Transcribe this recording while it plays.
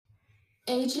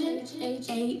Agent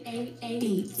A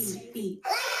Beats.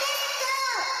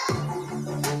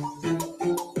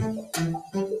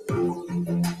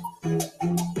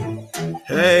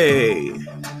 Hey,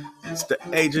 it's the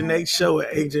Agent 8 show.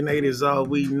 Agent 8 is all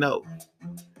we know.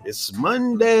 It's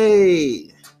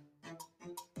Monday.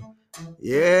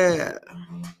 Yeah.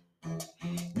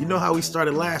 You know how we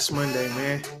started last Monday,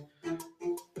 man.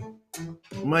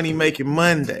 Money Making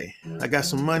Monday. I got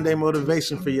some Monday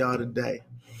motivation for y'all today.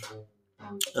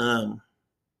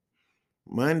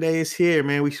 Monday is here,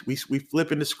 man. We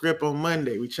flipping the script on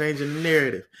Monday. We changing the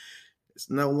narrative. It's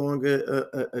no longer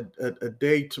a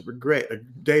day to regret, a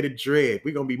day to dread.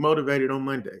 We're going to be motivated on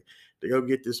Monday to go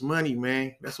get this money,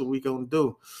 man. That's what we're going to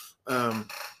do.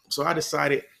 So I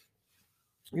decided,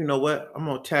 you know what? I'm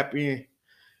going to tap in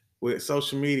with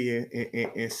social media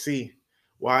and see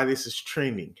why this is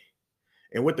trending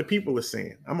and what the people are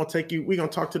saying. We're going to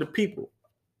talk to the people.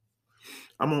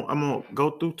 I'm going to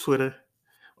go through Twitter.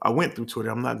 I went through Twitter.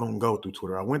 I'm not going to go through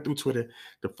Twitter. I went through Twitter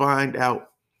to find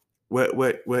out what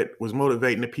was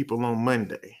motivating the people on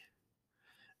Monday.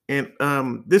 And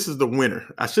this is the winner.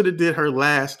 I should have did her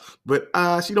last, but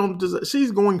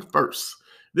she's going first.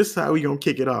 This is how we gonna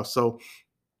kick it off. So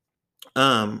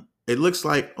it looks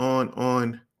like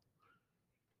on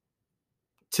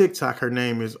TikTok, her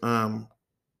name is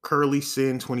Curly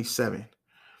Sin 27.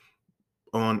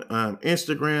 On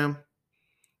Instagram,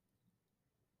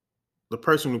 the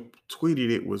person who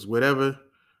tweeted it was whatever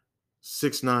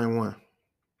 691.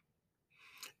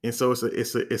 And so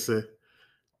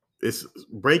it's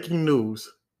breaking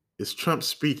news. It's Trump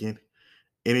speaking.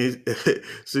 And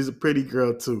she's a pretty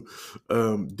girl too,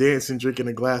 dancing, drinking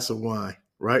a glass of wine,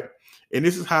 right? And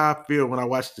this is how I feel when I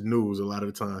watch the news a lot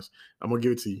of the times. I'm going to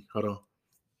give it to you. Hold on.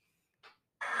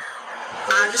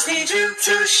 I just need you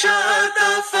to shut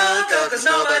the fuck up, cause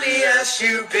nobody asked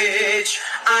you, bitch.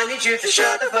 I need you to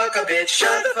shut the fuck up, bitch.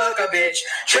 Shut the fuck up, bitch.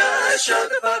 Just shut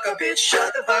the fuck up, bitch.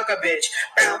 Shut the fuck up, bitch.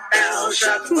 Bow, bow,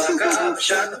 shut the fuck up.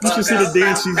 Shut the fuck up. You should see the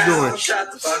dance she's doing.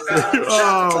 Shut the fuck up.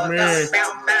 Oh, man.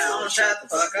 Bow, bow, shut the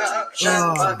fuck up.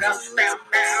 Shut the fuck up. Bow,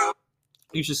 bow.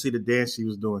 You should see the dance she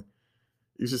was doing.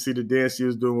 You should see the dance she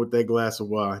was doing with that glass of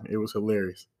wine. It was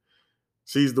hilarious.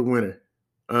 She's the winner.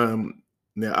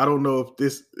 Now I don't know if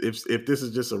this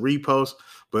is just a repost,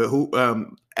 but who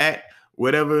at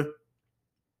whatever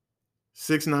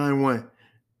 691,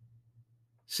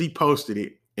 she posted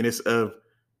it, and it's of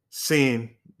Sin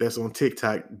that's on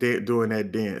TikTok doing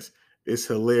that dance. It's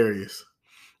hilarious.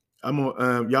 I'm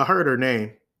on. Y'all heard her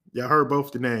name. Y'all heard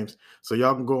both the names, so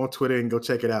y'all can go on Twitter and go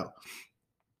check it out.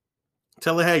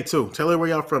 Tell her hey too. Tell her where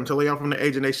y'all from. Tell her y'all from the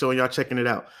Agent A show and y'all checking it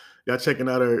out. Y'all checking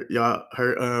out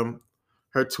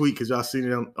her tweet because y'all seen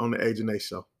it on the Agent A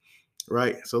show,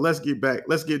 right? So let's get back.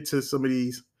 Let's get to some of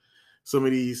these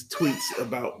tweets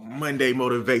about Monday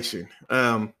motivation.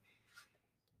 The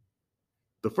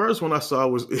first one I saw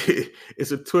was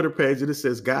it's a Twitter page and it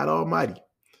says God Almighty,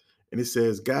 and it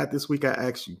says, God, this week I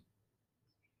ask you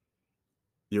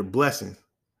your blessing.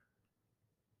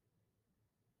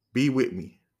 Be with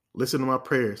me. Listen to my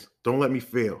prayers. Don't let me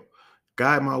fail.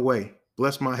 Guide my way.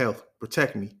 Bless my health.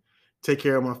 Protect me. Take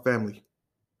care of my family.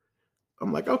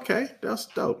 I'm like, okay, that's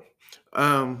dope.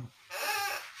 I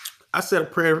said a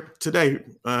prayer today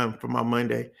for my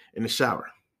Monday in the shower.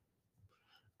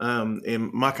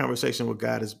 And my conversation with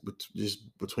God is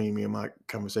just between me and my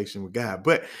conversation with God.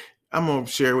 But I'm going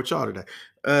to share it with y'all today.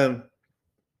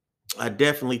 I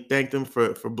definitely thank them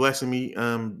for blessing me,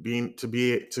 to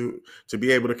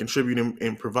be able to contribute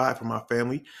and provide for my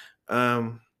family.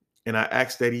 And I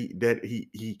ask that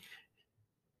he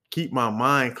keep my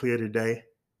mind clear today.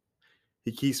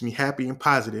 He keeps me happy and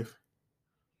positive,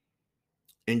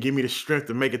 and give me the strength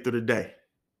to make it through the day.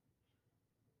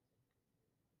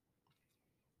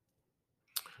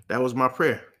 That was my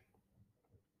prayer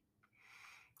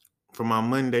for my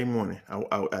Monday morning.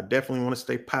 I definitely want to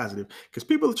stay positive because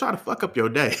people try to fuck up your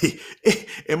day.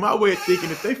 In my way of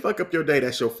thinking, if they fuck up your day,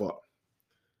 that's your fault.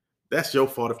 That's your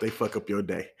fault if they fuck up your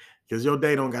day, because your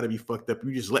day don't got to be fucked up.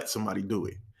 You just let somebody do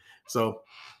it. So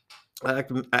I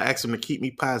asked them to keep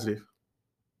me positive.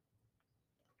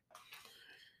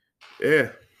 Yeah.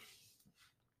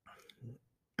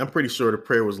 I'm pretty sure the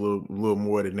prayer was a little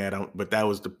more than that, but that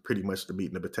was pretty much the meat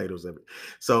and the potatoes of it.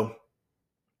 So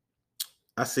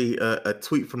I see a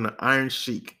tweet from the Iron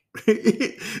Sheik.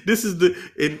 This is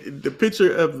the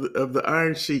picture of the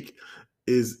Iron Sheik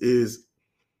is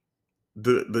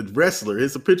the wrestler.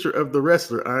 It's a picture of the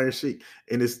wrestler Iron Sheik,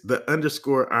 and it's the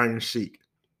 _ Iron Sheik.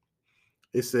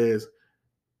 It says,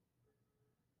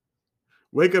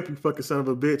 "Wake up, you fucking son of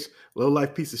a bitch, low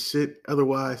life piece of shit.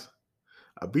 Otherwise,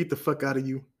 I beat the fuck out of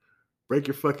you, break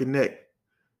your fucking neck,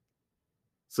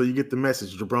 So you get the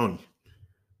message, jabroni.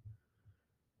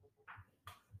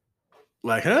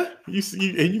 Like, huh? You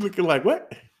see, and you looking like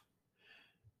what?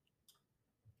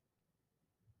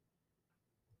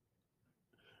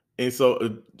 And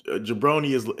so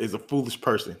jabroni is a foolish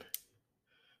person.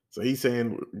 So he's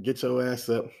saying, get your ass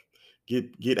up,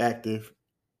 get active,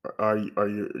 or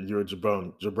you're a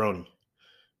jabroni. Jabroni.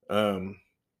 Um,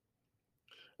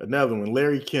 Another one,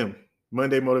 Larry Kim,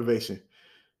 Monday Motivation.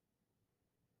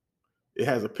 It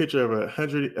has a picture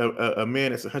of a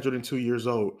man that's 102 years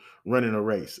old running a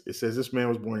race. It says this man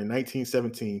was born in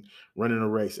 1917, running a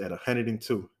race at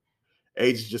 102.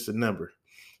 Age is just a number.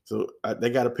 So they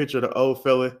got a picture of the old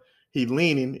fella. He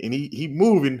leaning and he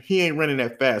moving. He ain't running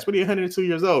that fast, but he's 102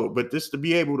 years old. But just to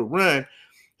be able to run,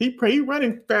 he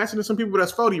running faster than some people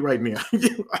that's 40 right now.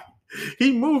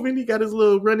 He moving. He got his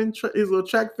little his little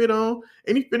track fit on,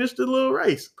 and he finished the little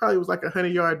race. Probably was like a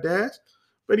 100-yard dash,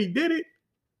 but he did it.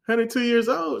 102 years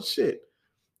old. Shit,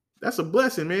 that's a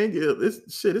blessing, man. Yeah,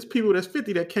 it's people that's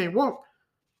 50 that can't walk.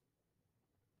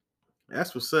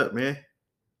 That's what's up, man.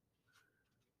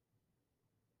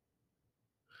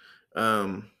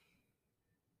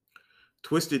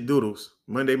 Twisted Doodles,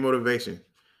 Monday Motivation.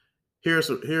 Here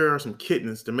are some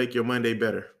kittens to make your Monday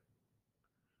better.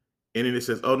 And then it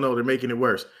says, "Oh no, they're making it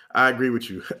worse." I agree with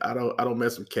you. I don't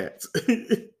mess with cats.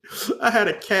 I had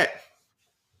a cat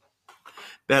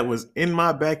that was in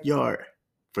my backyard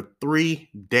for 3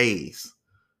 days.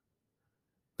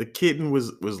 The kitten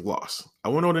was lost. I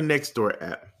went on the Nextdoor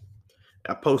app.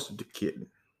 I posted the kitten.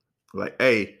 Like,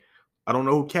 hey, I don't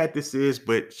know who cat this is,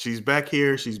 but she's back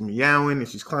here. She's meowing and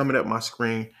she's climbing up my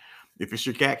screen. If it's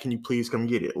your cat, can you please come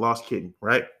get it? Lost kitten,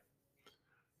 right?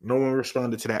 No one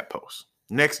responded to that post.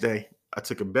 Next day, I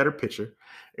took a better picture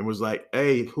and was like,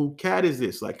 hey, who cat is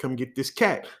this? Like, come get this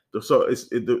cat. So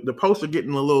the posts are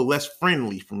getting a little less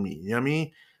friendly for me. You know what I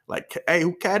mean? Like, hey,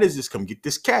 who cat is this? Come get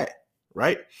this cat,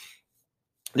 right?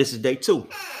 This is day 2.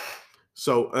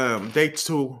 So day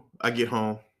 2, I get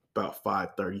home about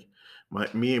 5:30.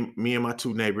 Me and my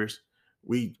 2 neighbors,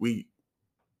 we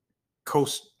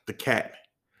coast the cat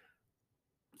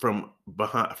from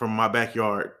my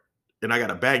backyard, and I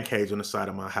got a batting cage on the side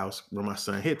of my house where my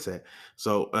son hits at.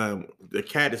 So the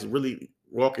cat is really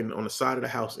walking on the side of the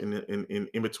house in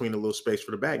between the little space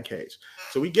for the batting cage.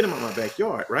 So we get him out my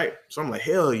backyard, right? So I'm like,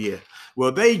 hell yeah.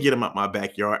 Well, they get him out my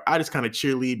backyard. I just kind of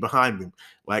cheerlead behind them.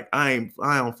 Like I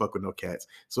don't fuck with no cats.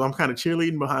 So I'm kind of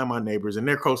cheerleading behind my neighbors, and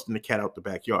they're coasting the cat out the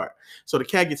backyard. So the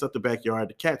cat gets out the backyard.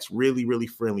 The cat's really, really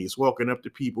friendly. It's walking up to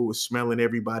people. It's smelling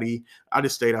everybody. I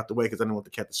just stayed out the way because I didn't want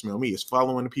the cat to smell me. It's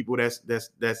following the people that's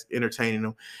entertaining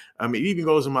them. It even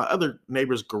goes in my other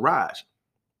neighbor's garage.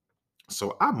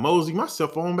 So I mosey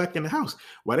myself on back in the house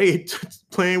while they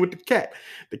playing with the cat.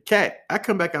 The cat, I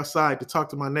come back outside to talk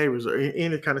to my neighbors or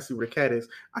in to kind of see where the cat is.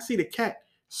 I see the cat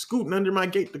scooting under my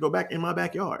gate to go back in my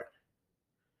backyard.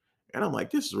 And I'm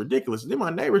like, this is ridiculous. Then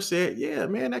my neighbor said, yeah,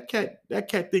 man, that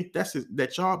cat think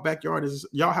that y'all backyard is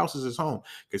y'all house is his home.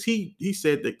 Because he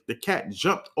said that the cat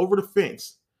jumped over the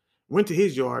fence, went to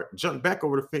his yard, jumped back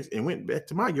over the fence, and went back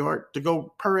to my yard to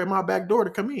go purr at my back door to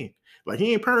come in. Like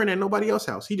he ain't purring at nobody else's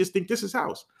house. He just think this is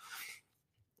house.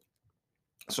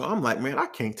 So I'm like, man, I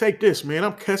can't take this, man.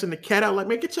 I'm cussing the cat out. Like,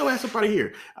 man, get your ass up out of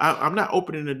here. I'm not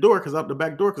opening the door out the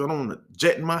back door because I don't want to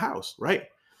jet in my house, right?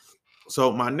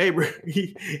 So my neighbor,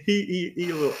 he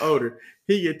a little older.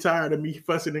 He get tired of me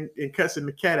fussing and cussing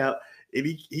the cat out, and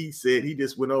he said he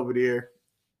just went over there.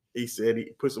 He said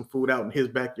he put some food out in his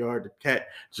backyard. The cat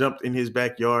jumped in his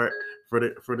backyard for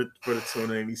the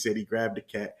tuna, and he said he grabbed the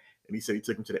cat. And he said he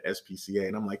took him to the SPCA.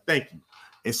 And I'm like, thank you.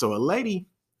 And so a lady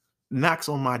knocks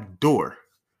on my door.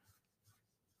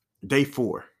 Day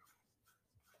 4.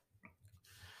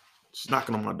 She's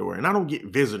knocking on my door. And I don't get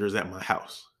visitors at my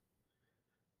house.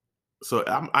 So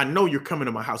I know you're coming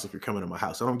to my house if you're coming to my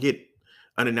house. I don't get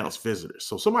unannounced visitors.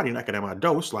 So somebody knocking at my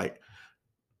door, it's like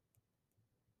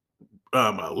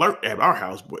alert at our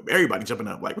house. But everybody jumping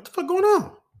up like, what the fuck going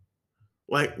on?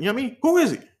 Like, you know what I mean? Who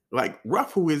is it? Like,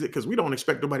 rough, who is it? Because we don't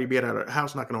expect nobody to be at our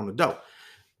house knocking on the door.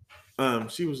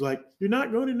 She was like, you're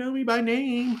not going to know me by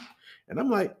name. And I'm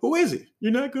like, who is it?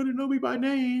 You're not going to know me by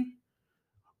name.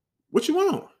 What you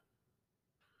want?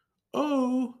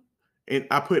 Oh. And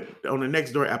I put, on the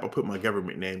Nextdoor app, I put my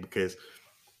government name because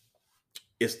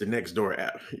it's the Nextdoor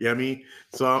app. You know what I mean?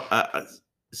 So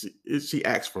she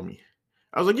asked for me.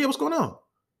 I was like, yeah, what's going on?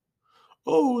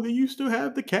 Oh, they used to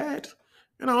have the cat.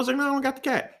 And I was like, no, I don't got the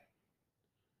cat.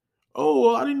 Oh,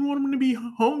 well, I didn't want him to be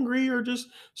hungry or just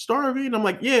starving. I'm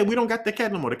like, yeah, we don't got the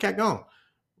cat no more. The cat gone.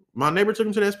 My neighbor took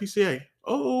him to the SPCA.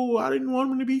 Oh, I didn't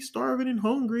want him to be starving and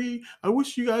hungry. I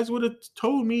wish you guys would have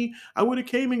told me. I would have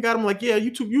came and got him. Like, yeah,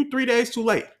 you 3 days too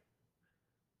late.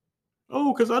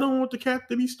 Oh, because I don't want the cat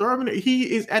to be starving.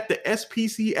 He is at the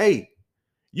SPCA.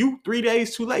 You 3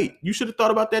 days too late. You should have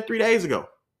thought about that 3 days ago.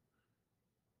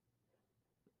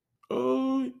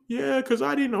 Oh, yeah, because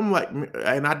I didn't. I'm like,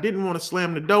 and I didn't want to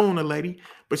slam the door on the lady,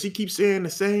 but she keeps saying the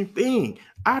same thing.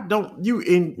 I don't,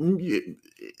 you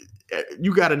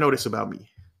got to know this about me.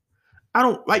 I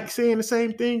don't like saying the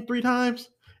same thing 3 times,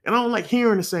 and I don't like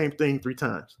hearing the same thing 3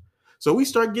 times. So we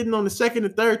start getting on the second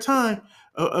and third time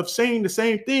of saying the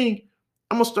same thing.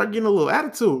 I'm gonna start getting a little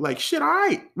attitude, like shit. All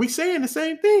right, we saying the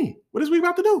same thing. What is we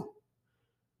about to do?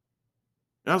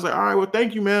 And I was like, all right, well,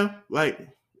 thank you, ma'am. Like,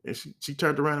 and she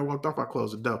turned around and walked off. I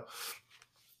closed the door.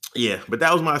 Yeah, but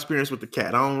that was my experience with the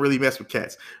cat. I don't really mess with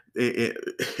cats.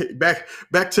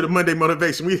 Back to the Monday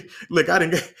motivation. I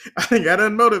didn't got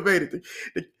unmotivated.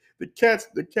 The cats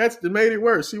that made it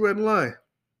worse. She wasn't lying.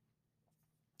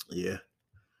 Yeah,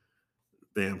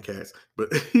 damn cats.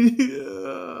 But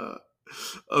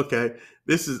okay,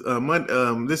 this is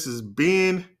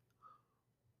Ben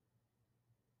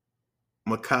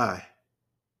Mackay.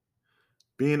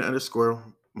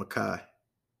 Ben_Mackay.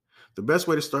 The best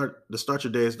way to start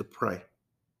your day is to pray.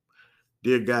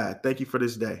 Dear God, thank you for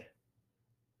this day.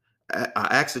 I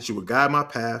ask that you would guide my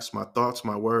paths, my thoughts,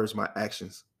 my words, my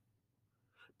actions.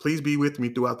 Please be with me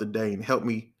throughout the day and help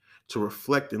me to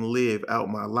reflect and live out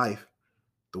my life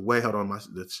the way. Hold on,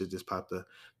 that shit just popped up.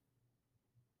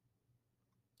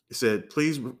 It said,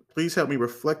 please help me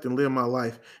reflect and live my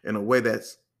life in a way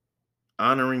that's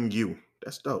honoring you.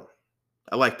 That's dope.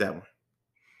 I like that one.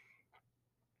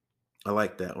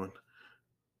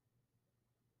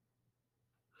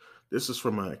 This is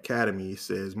from my academy. It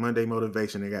says Monday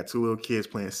motivation. They got 2 little kids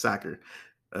playing soccer.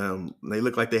 They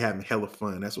look like they're having hella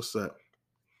fun. That's what's up.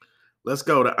 Let's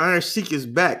go. The Iron Sheik is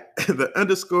back. The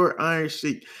 _Iron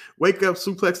Sheik. Wake up,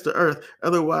 suplex to earth.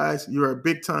 Otherwise, you're a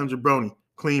big time jabroni.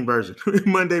 Clean version.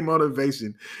 Monday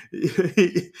motivation.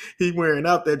 He wearing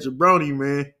out that jabroni,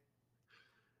 man.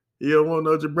 You don't want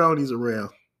no jabronis around.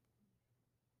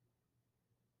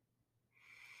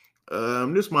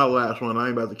 This is my last one. I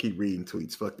ain't about to keep reading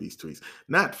tweets. Fuck these tweets.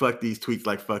 Not fuck these tweets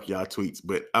like fuck y'all tweets,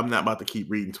 but I'm not about to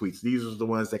keep reading tweets. These are the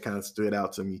ones that kind of stood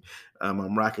out to me.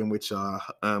 I'm rocking with y'all.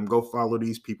 Go follow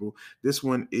these people. This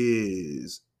one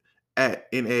is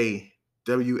at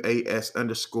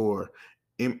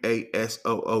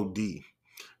NAWAS_MASOOD.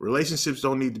 Relationships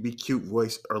don't need to be cute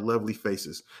voice or lovely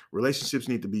faces. Relationships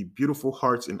need to be beautiful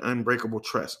hearts and unbreakable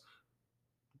trust.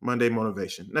 Monday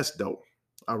motivation. That's dope.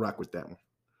 I rock with that one.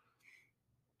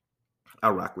 I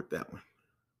rock with that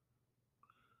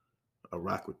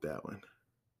one.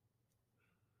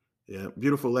 Yeah,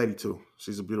 beautiful lady too.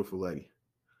 She's a beautiful lady.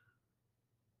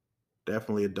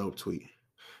 Definitely a dope tweet.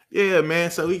 Yeah, man.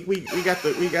 So we got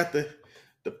the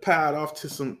pile off to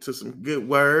some good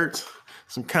words,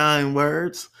 some kind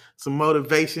words, some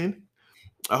motivation.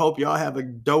 I hope y'all have a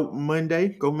dope Monday.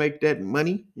 Go make that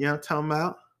money. You know what I'm talking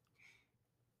about?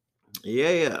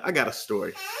 Yeah. I got a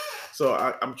story. So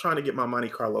I'm trying to get my Monte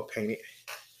Carlo painted.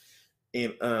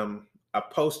 And I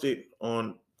posted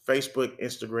on Facebook,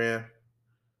 Instagram,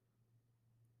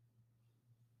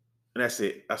 and that's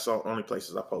it. That's the only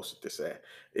places I posted this at.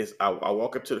 Is I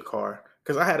walk up to the car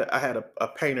because I had a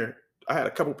painter. I had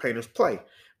a couple painters play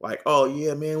like, oh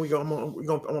yeah, man, I'm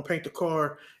gonna paint the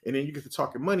car, and then you get to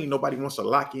talking money. Nobody wants to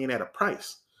lock in at a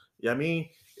price. You know what I mean?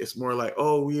 It's more like,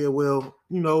 oh yeah, well,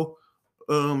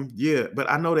 yeah, but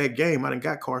I know that game. I done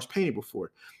got cars painted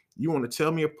before. You want to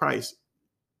tell me a price?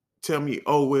 Tell me,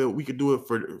 oh, well, we could do it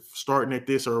for starting at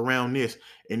this or around this.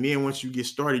 And then once you get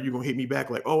started, you're going to hit me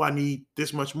back like, oh, I need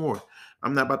this much more.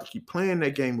 I'm not about to keep playing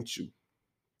that game with you.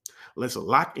 Let's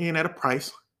lock in at a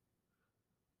price.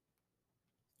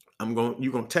 You're going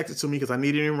to text it to me because I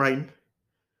need it in writing.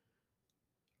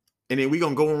 And then we're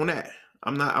going to go on that.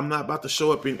 I'm not about to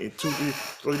show up in 2,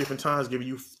 3 different times, giving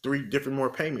you 3 different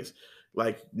more payments.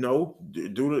 Like, no,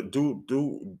 give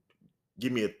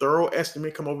me a thorough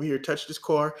estimate. Come over here, touch this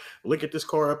car, look at this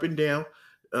car up and down,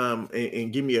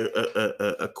 and give me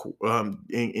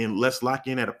and let's lock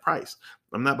in at a price.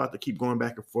 I'm not about to keep going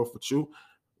back and forth with you.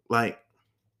 Like,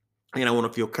 and I want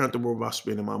to feel comfortable about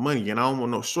spending my money, and I don't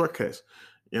want no shortcuts.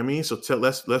 You know what I mean? So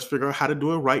let's figure out how to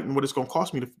do it right and what it's going to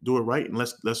cost me to do it right, and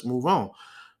let's move on.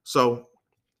 So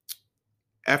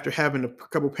after having a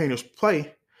couple painters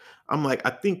play, I'm like, I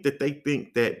think that they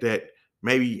think that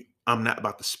maybe I'm not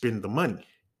about to spend the money.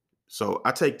 So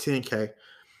I take 10K.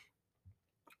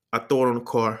 I throw it on the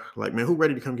car. Like, man, who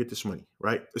ready to come get this money?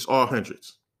 Right? It's all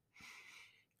hundreds.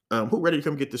 Who ready to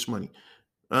come get this money?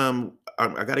 I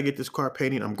got to get this car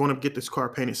painted. I'm going to get this car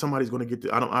painted. Somebody's going to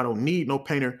get I don't need no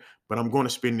painter, but I'm going to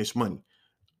spend this money.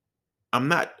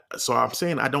 I'm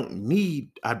saying I don't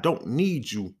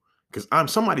need you, because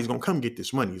somebody's going to come get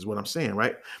this money is what I'm saying,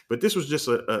 right? But this was just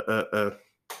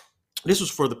this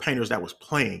was for the painters that was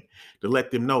playing, to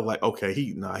let them know, like, okay,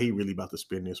 he really about to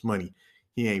spend this money.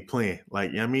 He ain't playing.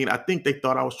 Like, you know what I mean? I think they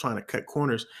thought I was trying to cut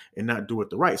corners and not do it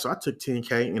the right. So I took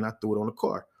 $10K and I threw it on the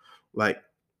car. Like,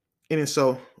 and then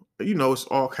so, it's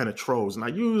all kind of trolls. And I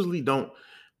usually don't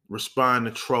respond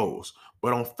to trolls.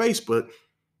 But on Facebook,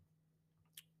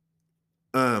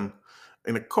 in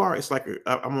the car, it's like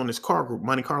I'm on this car group,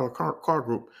 Monte Carlo car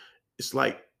group. It's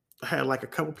like I had like a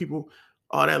couple people,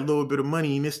 all that little bit of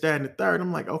money and this, that, and the third.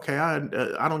 I'm like, okay,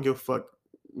 I don't give a fuck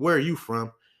where are you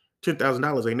from.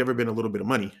 $10,000 ain't never been a little bit of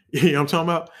money. You know what I'm talking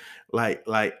about? Like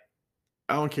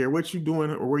I don't care what you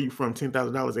doing or where you from.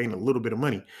 $10,000 ain't a little bit of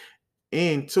money.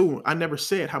 And two, I never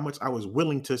said how much I was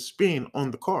willing to spend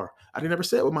on the car. I never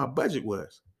said what my budget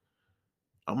was.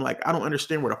 I'm like, I don't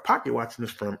understand where the pocket watching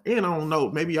is from. And I don't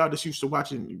know, maybe y'all just used to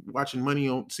watching seeing money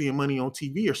on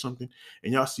TV or something,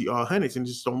 and y'all see all hundreds and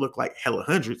just don't look like hella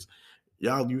hundreds.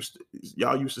 Y'all used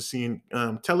to seeing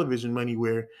television money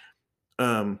where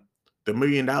the $1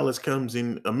 million comes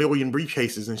in a million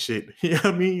briefcases and shit. You know what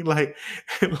I mean? Like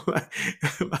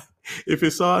if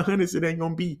it's all hundreds, it ain't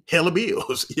gonna be hella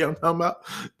bills. You know what I'm talking about?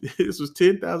 This was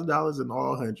 $10,000 in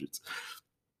all hundreds.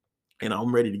 And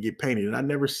I'm ready to get painted. And I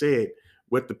never said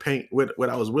what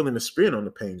I was willing to spend on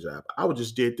the paint job. I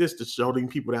just did this to show them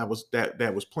people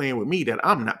that was playing with me that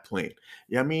I'm not playing.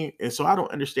 You know what I mean? And so I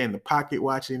don't understand the pocket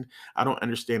watching. I don't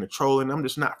understand the trolling. I'm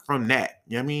just not from that.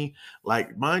 You know what I mean?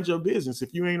 Like, mind your business.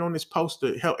 If you ain't on this post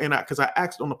to help, because I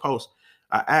asked on the post,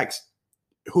 tag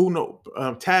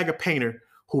a painter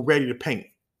who ready to paint.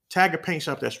 Tag a paint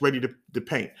shop that's ready to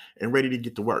paint and ready to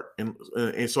get to work. And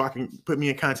so I can put me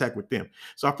in contact with them.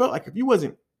 So I felt like if you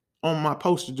wasn't on my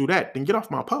post to do that, then get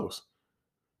off my post.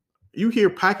 You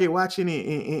hear pocket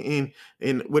watching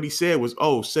and what he said was,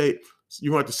 say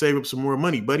you want to save up some more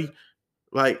money, buddy.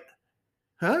 Like,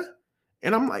 huh?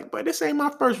 And I'm like, but this ain't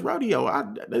my first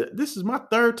rodeo. This is my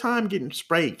third time getting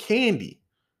sprayed candy.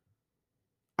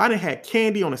 I done had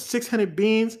candy on a 600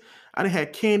 Benz. I done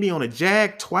had candy on a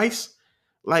Jag twice.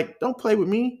 Like, don't play with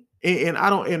me. And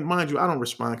mind you, I don't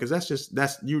respond,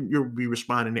 because you'll be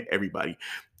responding to everybody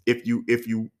if you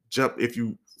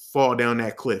fall down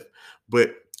that cliff.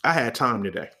 But I had time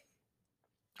today.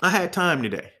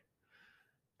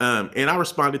 And I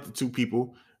responded to two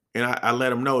people, and I let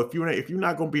them know, if you're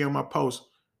not gonna be on my post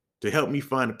to help me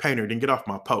find a painter, then get off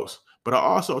my post. But I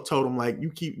also told them, like,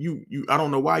 I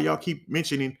don't know why y'all keep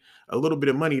mentioning a little bit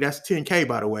of money. That's $10K,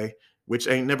 by the way, which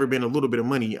ain't never been a little bit of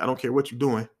money. I don't care what you're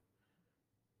doing.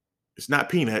 It's not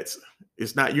peanuts.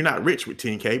 You're not rich with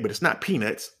 $10K, but it's not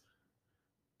peanuts.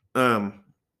 And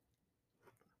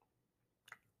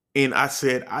I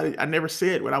said, I never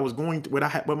said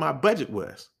what my budget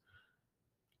was.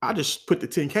 I just put the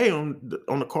 $10K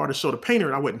on the car to show the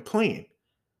painter I wasn't playing.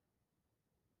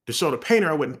 To show the painter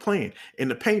I wasn't playing. And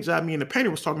the paint job me and the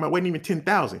painter was talking about wasn't even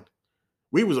 $10,000.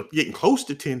 We was getting close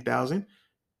to $10,000.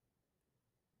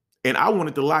 And I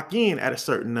wanted to lock in at a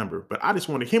certain number, but I just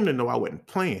wanted him to know I wasn't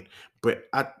playing. But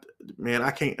I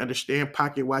can't understand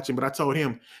pocket watching. But I told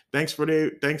him, thanks.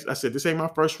 I said, this ain't my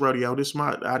first rodeo. I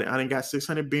done got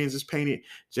 600 Benzes painted,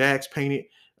 Jags painted.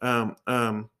 And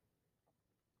I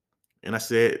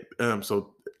said,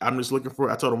 so I'm just looking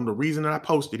for, I told him the reason that I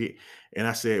posted it. And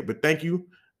I said, but thank you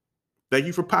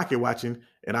for pocket watching.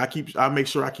 And I'll make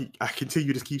sure I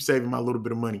continue to keep saving my little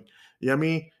bit of money. You know what I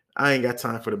mean? I ain't got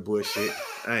time for the bullshit.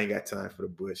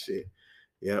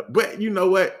 Yeah. But you know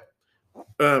what?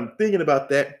 Thinking about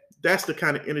that, that's the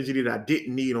kind of energy that I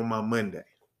didn't need on my Monday.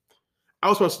 I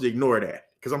was supposed to ignore that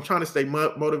because I'm trying to stay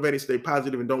motivated, stay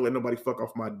positive, and don't let nobody fuck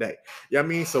off my day. You know what I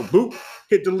mean? So boop,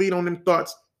 hit delete on them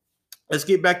thoughts. Let's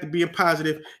get back to being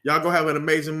positive. Y'all go have an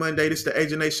amazing Monday. This is the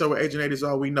Agent A Show, where Agent A is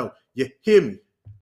all we know. You hear me?